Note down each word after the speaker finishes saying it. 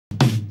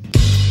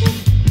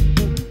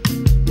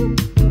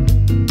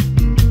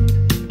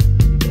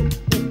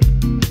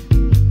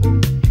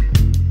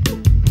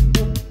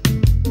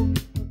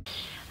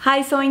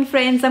Hi sewing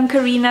friends, I'm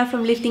Karina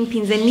from Lifting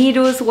Pins and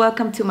Needles.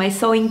 Welcome to my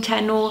sewing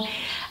channel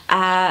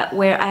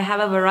where I have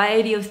a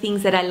variety of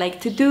things that I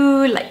like to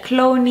do, like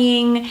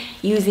cloning,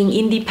 using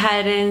indie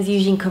patterns,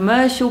 using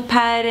commercial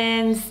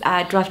patterns,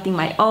 drafting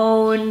my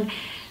own,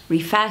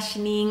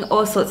 refashioning,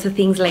 all sorts of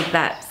things like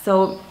that.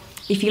 So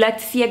if you like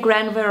to see a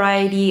grand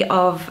variety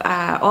of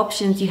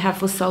options you have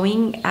for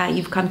sewing,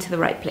 you've come to the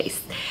right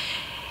place.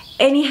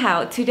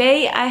 Anyhow,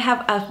 today I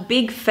have a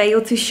big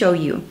fail to show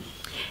you.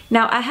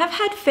 Now, I have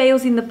had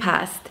fails in the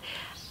past.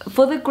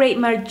 For the great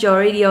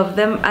majority of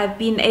them, I've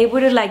been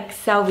able to like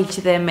salvage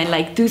them and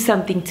like do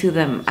something to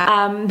them.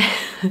 I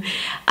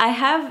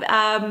have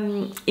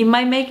in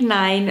my Make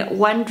 9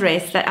 one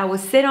dress that I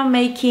was set on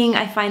making.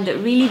 I find it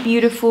really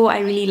beautiful. I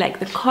really like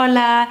the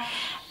collar,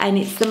 and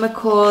it's the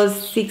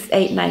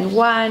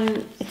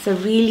M6891. It's a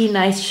really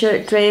nice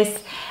shirt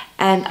dress,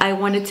 and I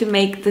wanted to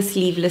make the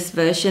sleeveless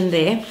version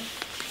there.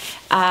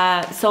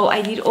 So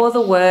I did all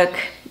the work,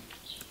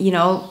 you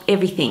know,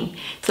 everything.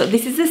 So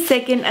this is the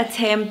second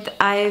attempt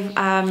I've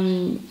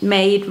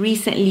made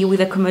recently with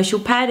a commercial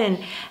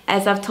pattern.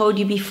 As I've told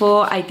you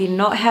before, I did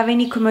not have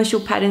any commercial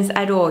patterns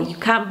at all. You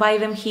can't buy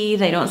them here,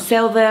 they don't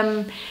sell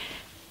them,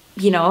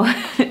 you know.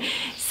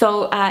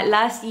 So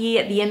last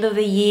year, at the end of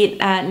the year,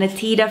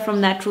 Natita from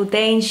Natural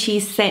Dane, she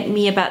sent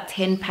me about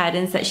 10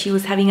 patterns that she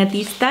was having at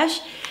this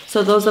stash.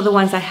 So those are the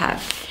ones I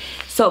have.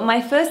 So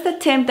my first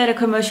attempt at a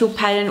commercial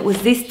pattern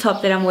was this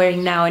top that I'm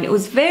wearing now, and it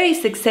was very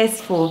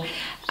successful.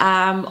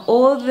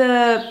 All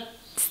the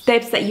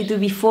steps that you do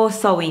before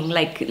sewing,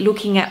 like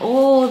looking at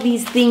all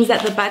these things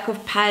at the back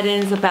of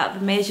patterns about the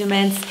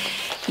measurements,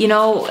 you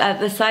know,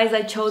 the size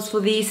I chose for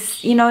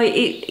this, you know,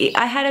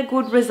 I had a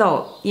good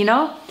result, you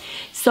know.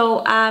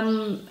 So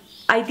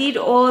I did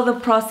all the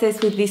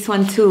process with this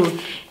one too.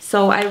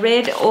 So I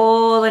read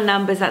all the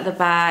numbers at the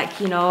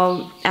back, you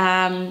know.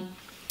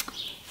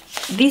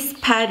 This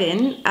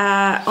pattern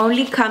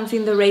only comes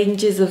in the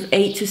ranges of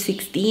 8 to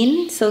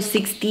 16, so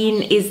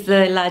 16 is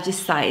the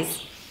largest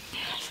size.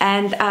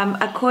 And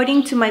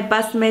according to my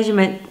bust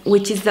measurement,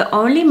 which is the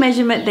only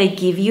measurement they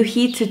give you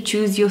here to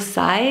choose your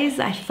size,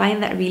 I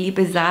find that really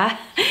bizarre.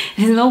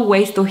 There's no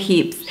waist or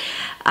hips.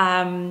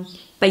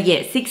 But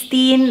yeah,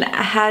 16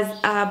 has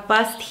a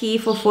bust here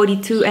for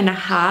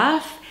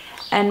 42.5.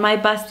 and my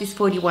bust is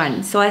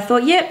 41. So I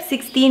thought, yep,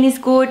 16 is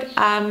good.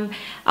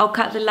 I'll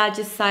cut the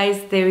largest size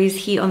there is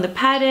here on the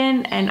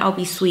pattern and I'll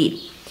be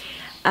sweet.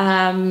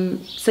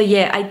 So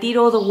yeah, I did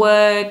all the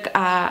work.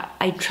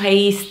 I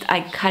traced,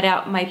 I cut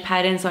out my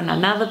patterns on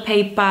another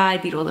paper. I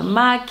did all the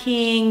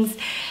markings,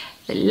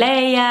 the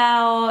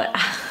layout.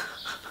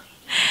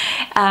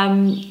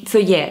 So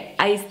yeah,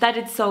 I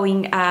started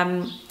sewing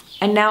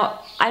and now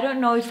I don't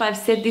know if I've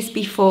said this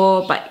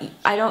before, but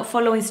I don't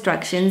follow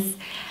instructions.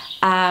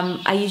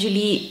 I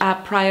usually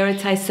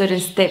prioritize certain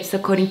steps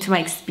according to my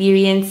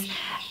experience,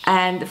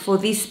 and for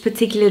this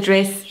particular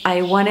dress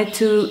I wanted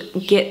to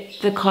get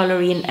the collar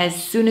in as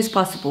soon as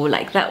possible.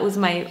 Like that was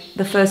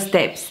the first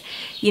steps.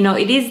 You know,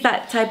 it is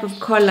that type of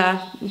collar.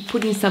 I'm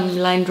putting some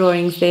line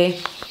drawings there.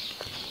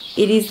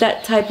 It is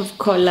that type of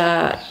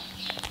collar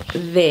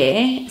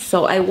there,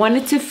 so I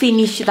wanted to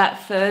finish that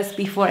first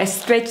before I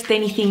stretched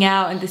anything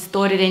out and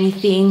distorted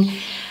anything.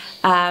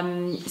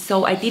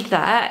 So I did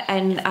that,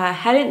 and I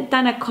hadn't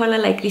done a collar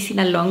like this in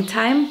a long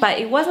time, but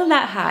it wasn't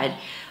that hard.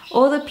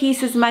 All the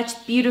pieces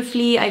matched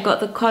beautifully. I got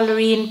the collar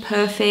in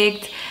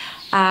perfect.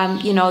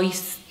 You know, you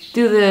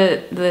do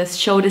the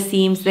shoulder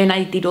seams, then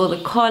I did all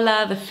the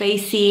collar, the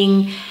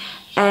facing,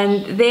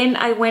 and then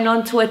I went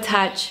on to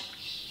attach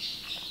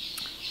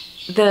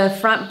the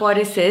front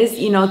bodices,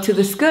 you know, to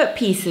the skirt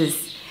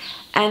pieces,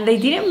 and they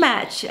didn't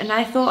match. And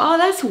I thought, oh,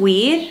 that's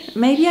weird.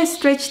 Maybe I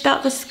stretched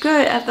out the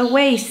skirt at the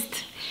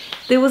waist.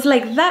 There was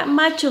like that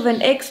much of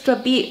an extra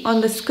bit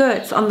on the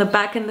skirts, on the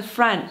back and the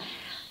front.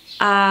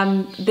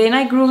 Then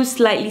I grew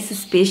slightly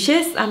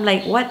suspicious. I'm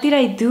like, what did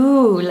I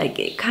do? Like,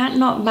 it can't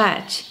not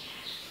match.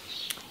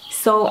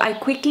 So I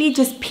quickly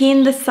just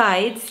pinned the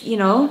sides, you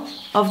know,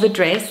 of the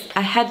dress.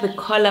 I had the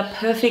collar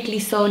perfectly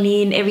sewn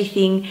in,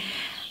 everything.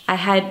 I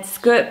had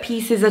skirt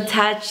pieces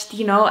attached,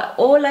 you know.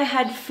 All I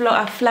had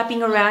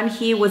flapping around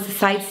here was the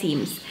side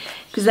seams,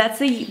 because that's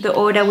the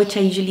order which I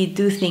usually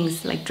do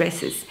things like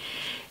dresses.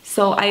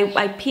 So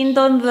I pinned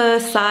on the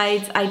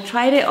sides, I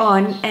tried it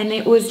on, and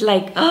it was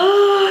like,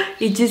 oh,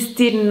 it just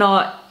did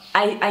not,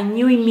 I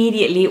knew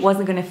immediately it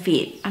wasn't gonna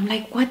fit. I'm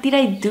like, what did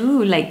I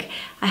do? Like,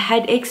 I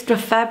had extra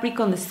fabric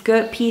on the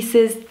skirt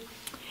pieces.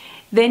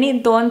 Then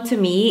it dawned to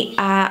me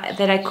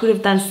that I could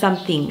have done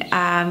something,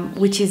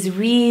 which is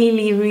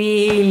really,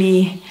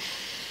 really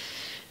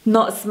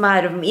not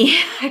smart of me.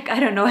 Like, I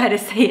don't know how to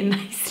say it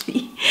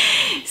nicely.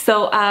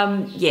 So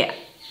yeah.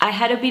 I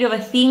had a bit of a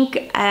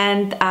think,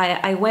 and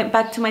I went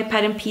back to my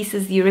pattern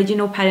pieces, the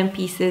original pattern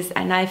pieces,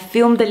 and I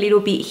filmed a little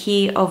bit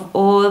here of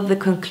all the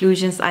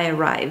conclusions I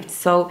arrived.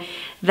 So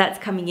that's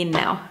coming in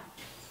now.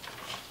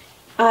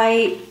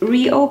 I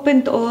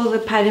reopened all the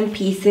pattern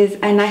pieces,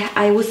 and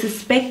I was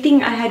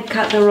suspecting I had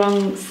cut the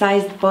wrong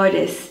sized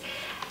bodice.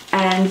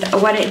 And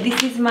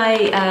this is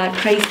my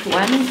traced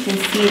one. You can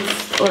see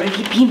it's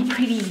already been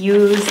pretty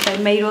used. I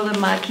made all the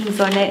markings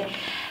on it,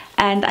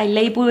 and I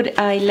labeled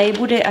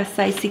it as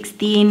size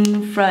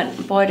 16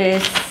 front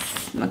bodice,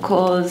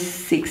 McCall's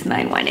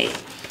 6918.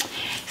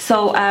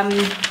 So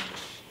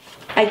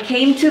I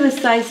came to the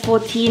size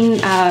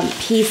 14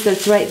 piece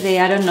that's right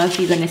there. I don't know if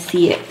you're gonna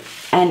see it.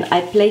 And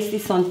I placed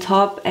this on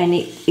top, and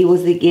it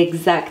was the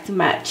exact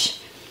match.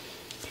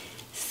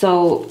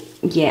 So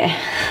yeah,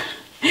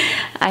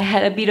 I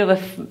had a bit of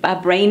a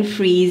brain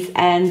freeze,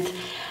 and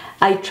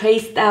I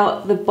traced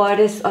out the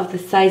bodice of the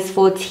size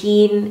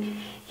 14,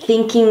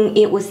 thinking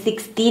it was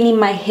 16 in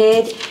my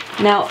head.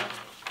 Now,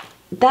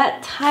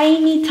 that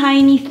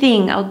tiny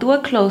thing, I'll do a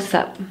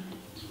close-up.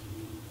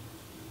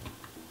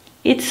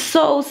 It's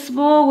so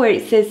small where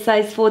it says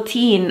size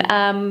 14.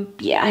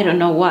 Yeah, I don't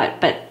know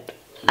what, but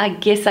I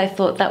guess I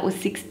thought that was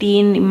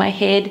 16 in my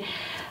head.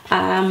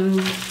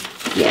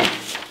 Yeah,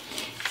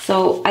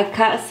 so I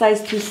cut a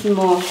size too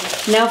small.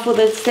 Now, for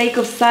the sake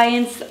of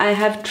science, I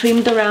have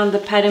trimmed around the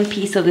pattern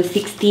piece of the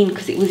 16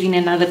 because it was in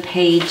another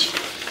page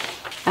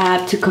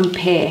to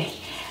compare.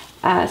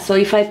 So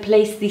if I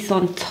place this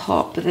on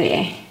top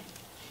there,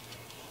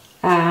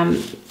 yeah,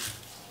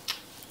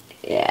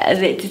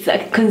 it's a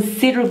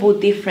considerable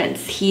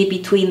difference here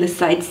between the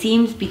side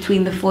seams,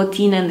 between the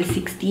 14 and the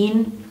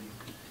 16.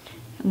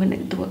 I'm gonna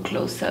do a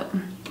close-up.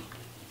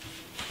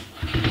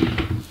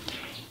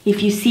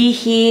 If you see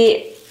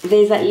here,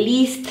 there's at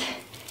least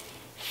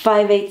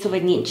 5/8 of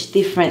an inch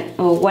different,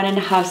 or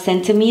 1.5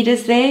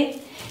 centimeters there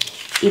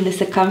in the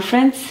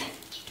circumference.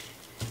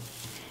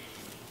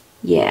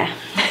 Yeah.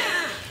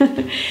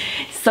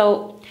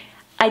 So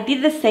I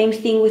did the same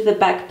thing with the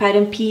back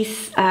pattern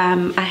piece.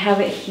 I have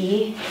it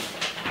here,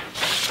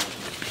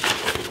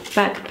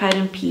 back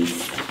pattern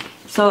piece.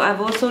 So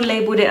I've also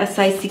labeled it as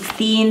size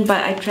 16,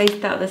 but I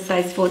traced out the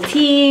size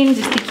 14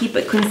 just to keep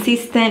it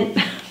consistent.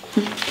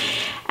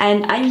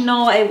 And I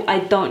know I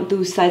don't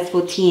do size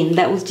 14.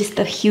 That was just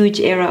a huge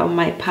error on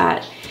my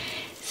part.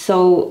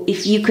 So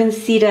if you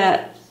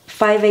consider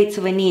 5/8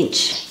 of an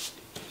inch,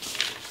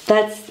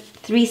 that's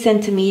 3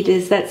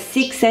 centimeters, that's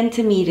 6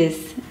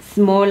 centimeters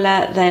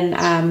smaller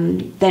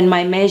than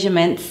my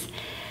measurements.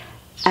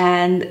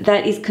 And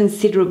that is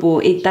considerable.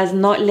 It does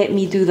not let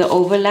me do the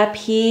overlap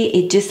here.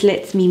 It just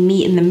lets me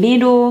meet in the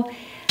middle.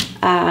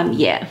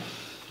 Yeah,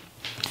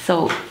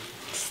 so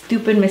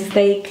stupid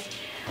mistake,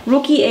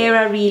 rookie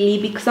error really,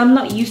 because I'm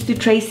not used to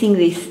tracing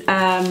this.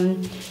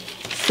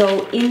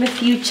 So in the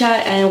future,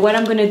 and what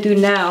I'm gonna do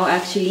now,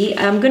 actually,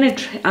 I'm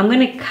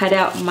gonna cut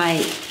out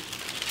my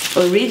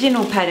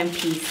original pattern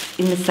piece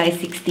in the size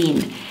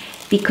 16,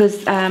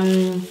 because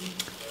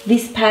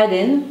this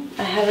pattern,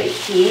 I have it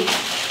here.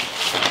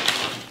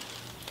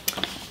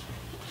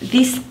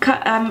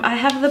 I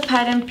have the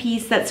pattern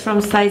piece that's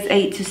from size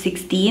 8 to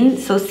 16.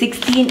 So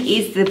 16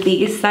 is the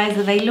biggest size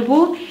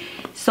available.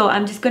 So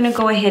I'm just gonna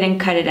go ahead and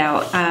cut it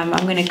out.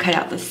 I'm gonna cut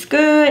out the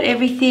skirt,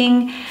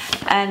 everything.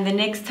 And the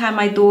next time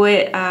I do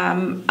it,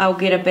 I'll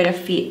get a better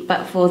fit.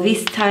 But for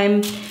this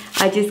time,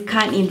 I just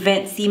can't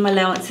invent seam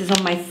allowances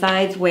on my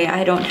sides where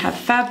I don't have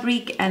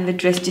fabric and the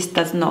dress just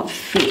does not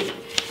fit.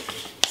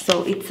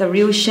 So it's a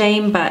real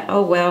shame, but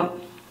oh well,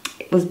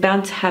 it was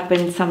bound to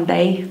happen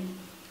someday.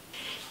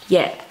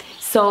 Yeah,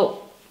 so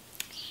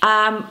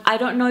I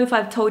don't know if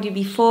I've told you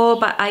before,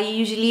 but I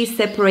usually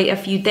separate a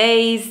few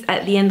days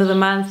at the end of the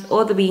month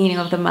or the beginning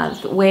of the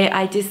month where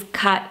I just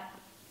cut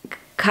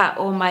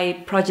all my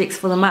projects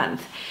for the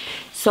month.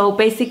 So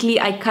basically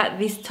I cut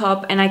this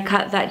top and I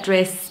cut that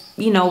dress,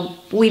 you know,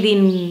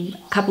 within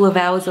a couple of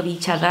hours of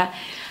each other.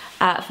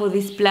 For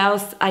this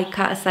blouse, I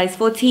cut a size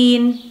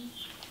 14.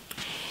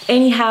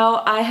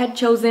 Anyhow, I had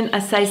chosen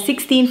a size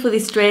 16 for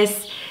this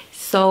dress.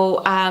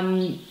 So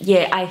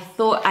yeah, I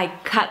thought I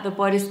cut the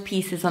bodice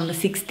pieces on the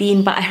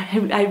 16, but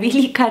I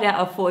really cut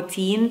out a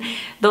 14.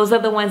 Those are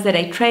the ones that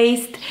I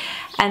traced.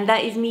 And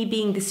that is me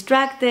being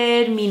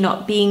distracted, me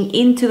not being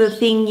into the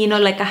thing, you know,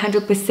 like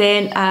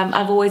 100%.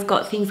 I've always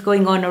got things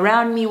going on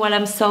around me while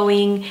I'm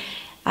sewing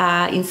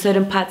in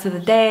certain parts of the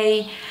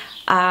day.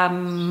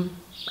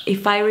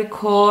 If I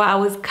recall, I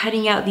was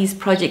cutting out these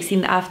projects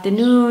in the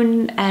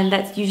afternoon, and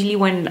that's usually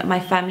when my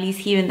family's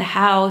here in the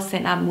house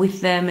and I'm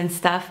with them and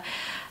stuff.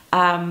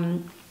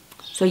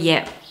 So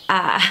yeah,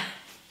 I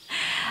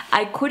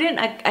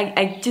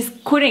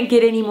just couldn't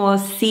get any more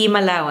seam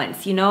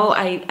allowance, you know.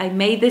 I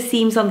made the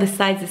seams on the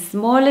sides the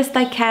smallest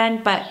I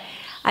can, but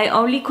I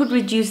only could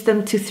reduce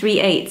them to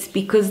 3/8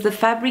 because the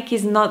fabric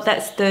is not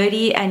that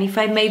sturdy, and if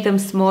I made them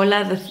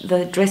smaller,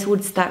 the dress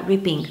would start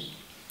ripping.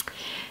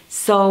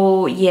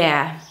 So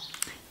yeah,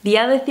 the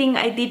other thing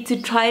I did to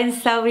try and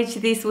salvage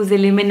this was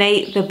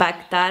eliminate the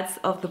back darts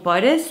of the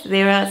bodice.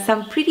 There are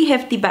some pretty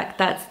hefty back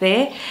darts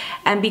there,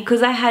 and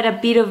because I had a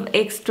bit of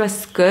extra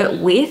skirt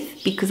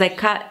width, because I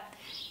cut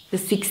the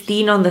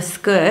 16 on the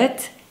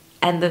skirt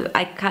and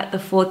I cut the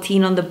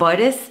 14 on the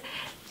bodice,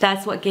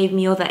 that's what gave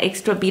me all that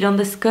extra bit on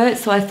the skirt.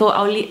 So I thought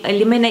I'll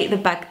eliminate the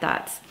back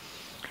darts.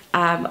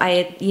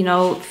 I, you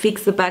know,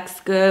 fixed the back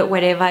skirt,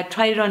 whatever. I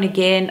tried it on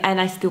again and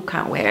I still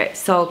can't wear it.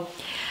 So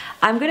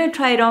I'm gonna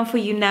try it on for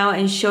you now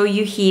and show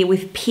you here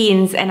with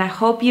pins, and I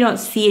hope you don't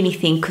see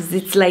anything because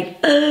it's like,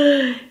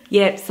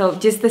 yeah, so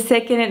just a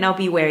second and I'll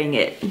be wearing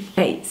it.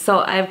 Okay, so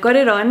I've got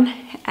it on,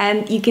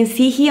 and you can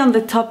see here on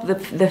the top, the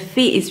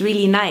fit is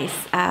really nice.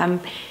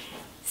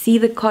 See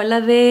the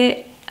collar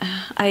there?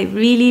 I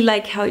really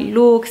like how it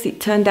looks. It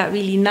turned out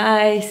really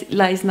nice. It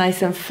lies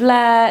nice and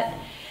flat.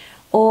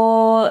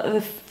 All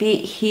the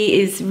fit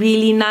here is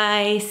really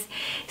nice.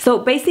 So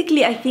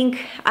basically, I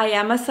think I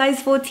am a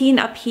size 14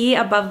 up here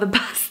above the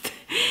bust.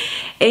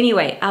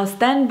 Anyway, I'll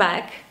stand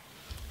back,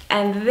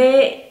 and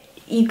there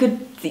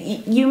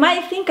you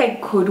might think I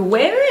could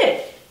wear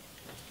it,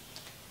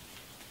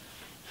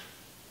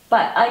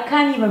 but I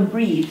can't even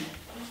breathe.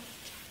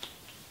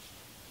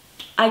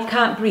 I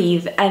can't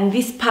breathe, and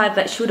this part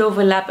that should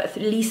overlap at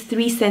least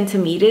 3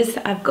 centimeters,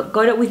 I've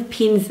got it with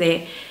pins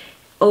there,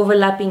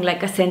 overlapping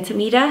like 1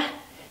 centimeter,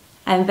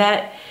 and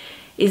that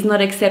is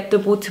not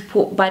acceptable to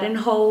put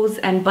buttonholes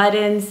and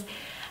buttons.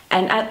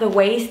 And at the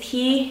waist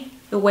here,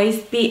 the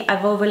waist bit,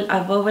 I've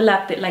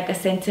overlapped it like 1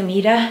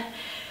 centimeter,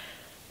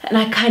 and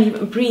I can't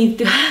even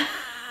breathe.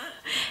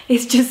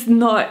 It's just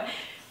not.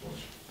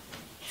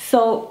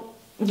 So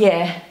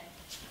yeah,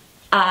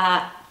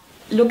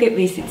 look at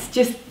this. It's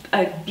just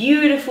a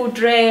beautiful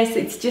dress.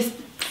 It's just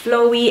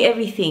flowy,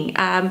 everything.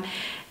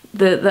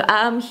 The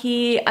arm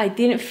here, I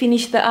didn't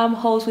finish the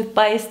armholes with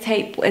bias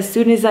tape. As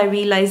soon as I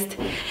realized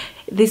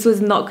this was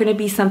not going to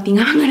be something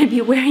I'm going to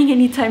be wearing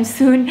anytime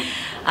soon,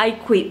 I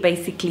quit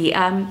basically.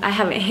 I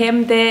haven't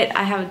hemmed it,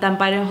 I haven't done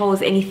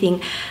buttonholes,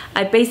 anything.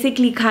 I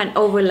basically can't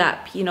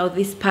overlap, you know,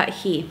 this part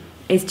here.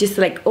 It's just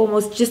like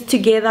almost just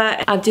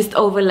together. I've just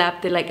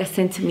overlapped it like 1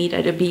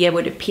 centimeter to be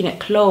able to pin it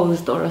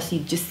closed, or else you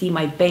just see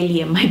my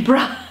belly and my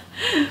bra.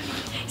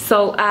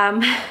 So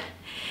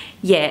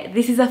yeah,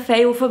 this is a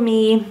fail for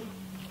me.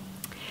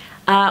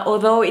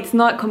 Although it's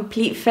not a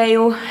complete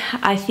fail,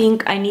 I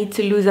think I need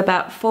to lose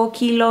about 4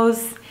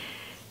 kilos.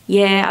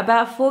 Yeah,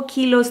 about 4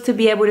 kilos to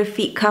be able to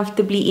fit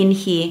comfortably in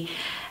here.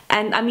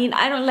 And I mean,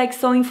 I don't like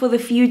sewing for the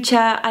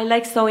future. I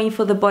like sewing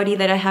for the body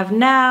that I have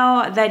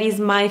now. That is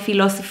my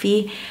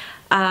philosophy.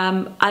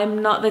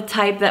 I'm not the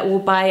type that will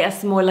buy a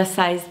smaller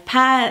size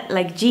pant,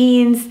 like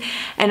jeans.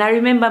 And I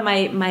remember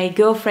my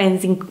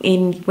girlfriends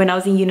when I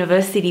was in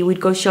university, we'd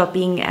go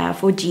shopping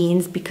for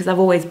jeans, because I've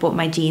always bought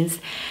my jeans.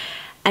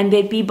 And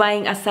they'd be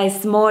buying a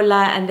size smaller,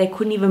 and they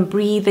couldn't even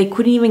breathe. They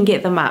couldn't even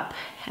get them up.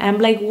 And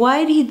I'm like,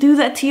 why do you do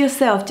that to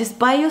yourself? Just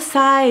buy your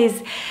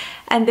size.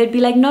 And they'd be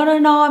like, no,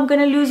 I'm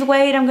gonna lose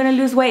weight, I'm gonna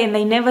lose weight. And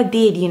they never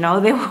did, you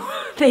know.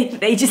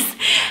 They just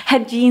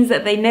had jeans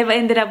that they never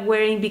ended up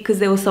wearing because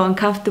they were so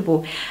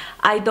uncomfortable.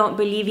 I don't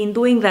believe in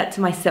doing that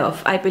to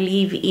myself. I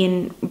believe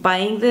in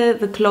buying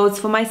the clothes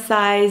for my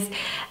size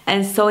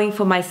and sewing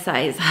for my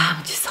size.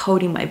 I'm just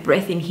holding my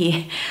breath in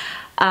here.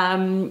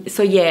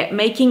 So yeah,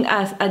 making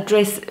a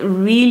dress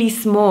really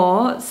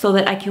small so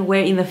that I can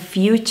wear in the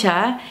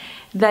future,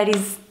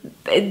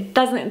 it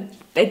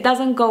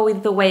doesn't go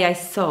with the way I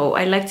sew.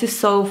 I like to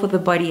sew for the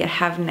body I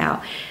have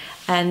now,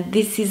 and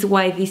this is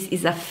why this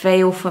is a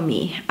fail for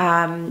me.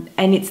 And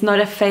it's not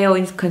a fail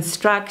in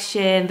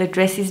construction. The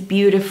dress is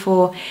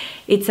beautiful.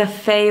 It's a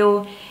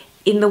fail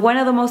in one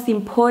of the most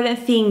important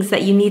things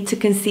that you need to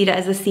consider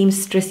as a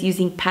seamstress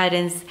using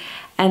patterns,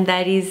 and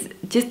that is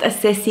just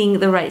assessing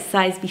the right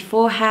size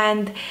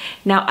beforehand.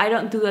 Now, I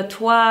don't do a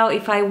toile.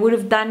 If I would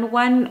have done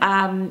one,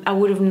 I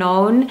would have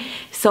known.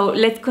 So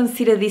let's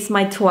consider this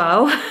my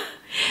toile,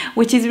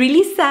 which is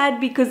really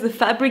sad because the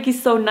fabric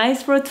is so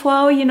nice for a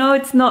toile, you know.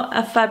 It's not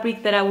a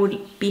fabric that I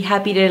would be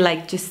happy to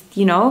like just,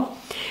 you know.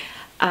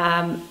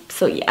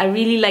 So yeah, I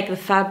really like the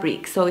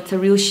fabric, so it's a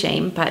real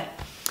shame, but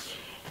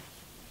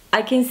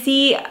I can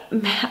see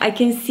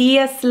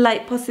a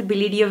slight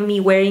possibility of me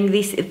wearing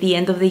this at the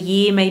end of the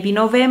year, maybe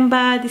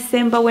November,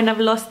 December, when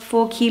I've lost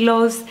 4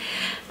 kilos.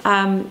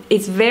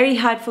 It's very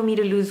hard for me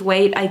to lose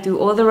weight. I do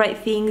all the right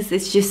things.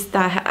 It's just,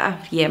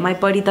 yeah, my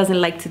body doesn't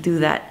like to do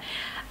that.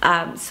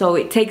 So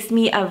it takes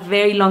me a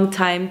very long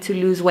time to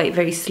lose weight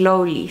very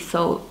slowly.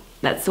 So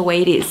that's the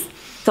way it is.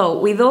 So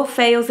with all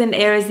fails and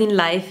errors in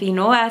life, in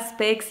all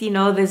aspects, you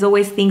know, there's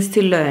always things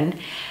to learn.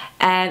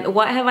 And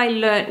what have I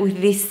learned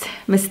with this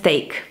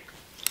mistake?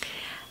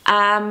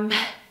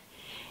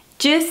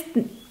 Just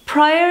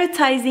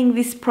prioritizing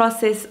this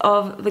process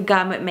of the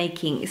garment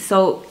making.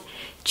 So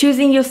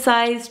choosing your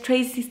size,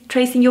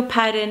 tracing your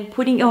pattern,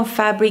 putting on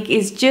fabric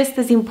is just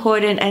as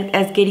important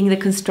as getting the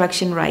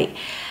construction right.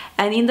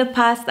 And in the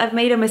past, I've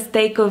made a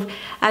mistake of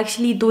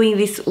actually doing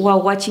this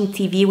while watching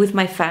TV with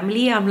my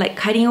family. I'm like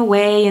cutting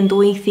away and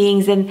doing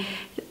things, and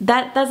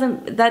that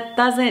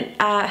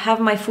doesn't have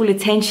my full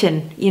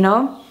attention, you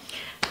know.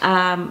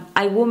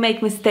 I will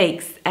make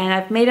mistakes, and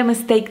I've made a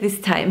mistake this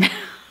time.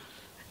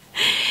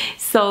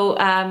 So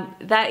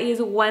that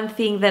is one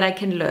thing that I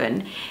can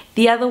learn.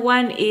 The other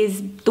one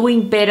is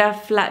doing better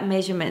flat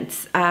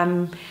measurements.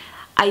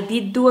 I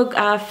did do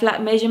a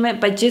flat measurement,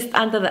 but just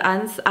under the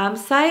arm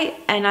side,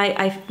 and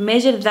I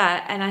measured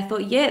that, and I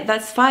thought, yeah,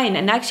 that's fine.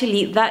 And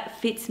actually that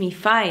fits me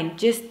fine,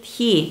 just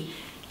here,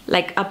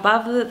 like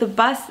above the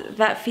bust,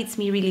 that fits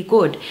me really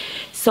good.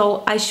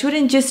 So I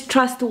shouldn't just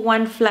trust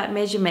one flat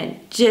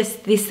measurement,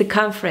 just this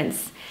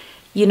circumference,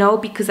 you know,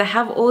 because I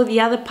have all the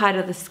other part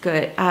of the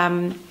skirt.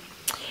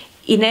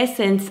 In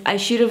essence, I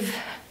should have,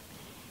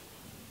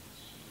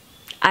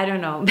 I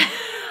don't know,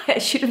 I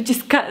should have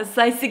just cut a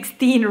size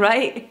 16,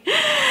 right?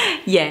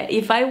 Yeah,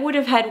 if I would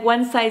have had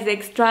one size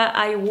extra,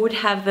 I would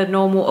have the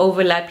normal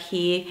overlap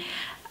here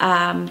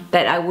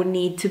that I would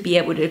need to be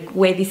able to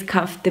wear this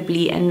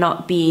comfortably and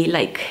not be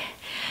like,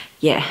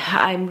 yeah,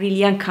 I'm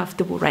really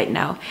uncomfortable right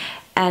now.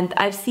 And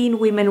I've seen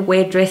women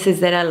wear dresses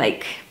that are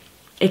like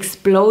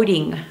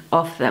exploding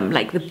off them,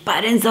 like the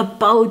buttons are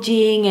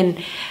bulging,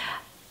 and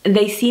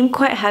they seem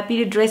quite happy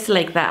to dress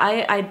like that.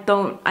 I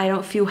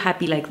don't feel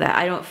happy like that.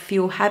 I don't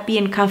feel happy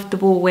and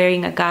comfortable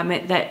wearing a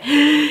garment that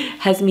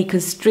has me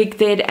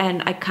constricted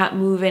and I can't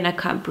move and I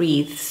can't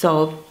breathe.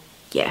 So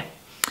yeah,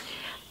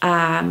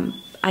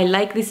 I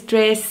like this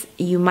dress.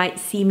 You might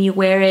see me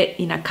wear it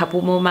in a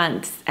couple more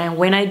months, and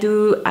when I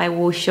do, I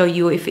will show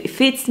you if it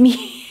fits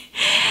me.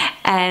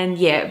 And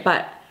yeah,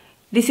 but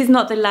this is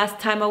not the last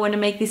time I want to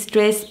make this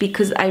dress,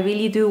 because I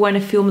really do want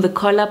to film the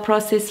collar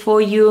process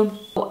for you.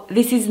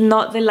 This is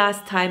not the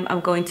last time I'm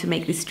going to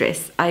make this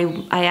dress. I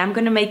am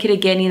going to make it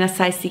again in a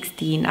size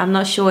 16. I'm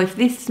not sure if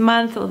this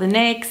month or the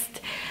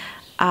next,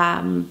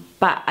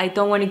 but I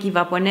don't want to give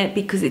up on it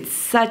because it's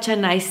such a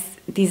nice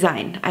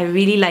design. I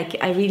really like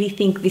it. I really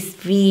think this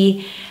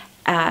V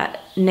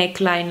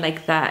neckline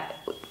like that,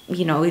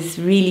 you know, is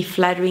really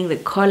flattering. The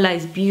collar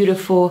is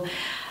beautiful.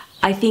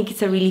 I think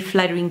it's a really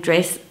flattering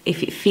dress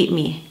if it fit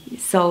me.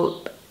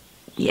 So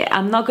yeah,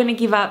 I'm not gonna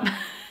give up.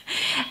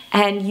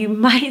 And you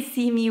might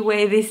see me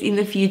wear this in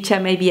the future,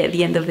 maybe at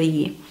the end of the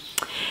year.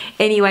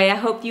 Anyway, I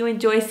hope you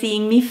enjoy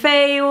seeing me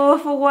fail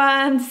for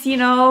once, you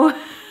know,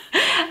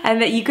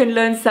 and that you can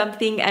learn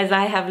something as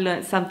I have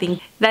learned something.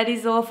 That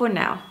is all for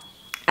now.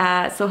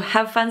 So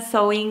have fun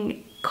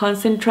sewing,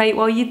 concentrate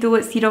while you do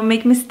it so you don't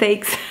make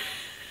mistakes.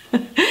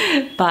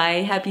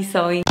 Bye, happy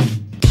sewing.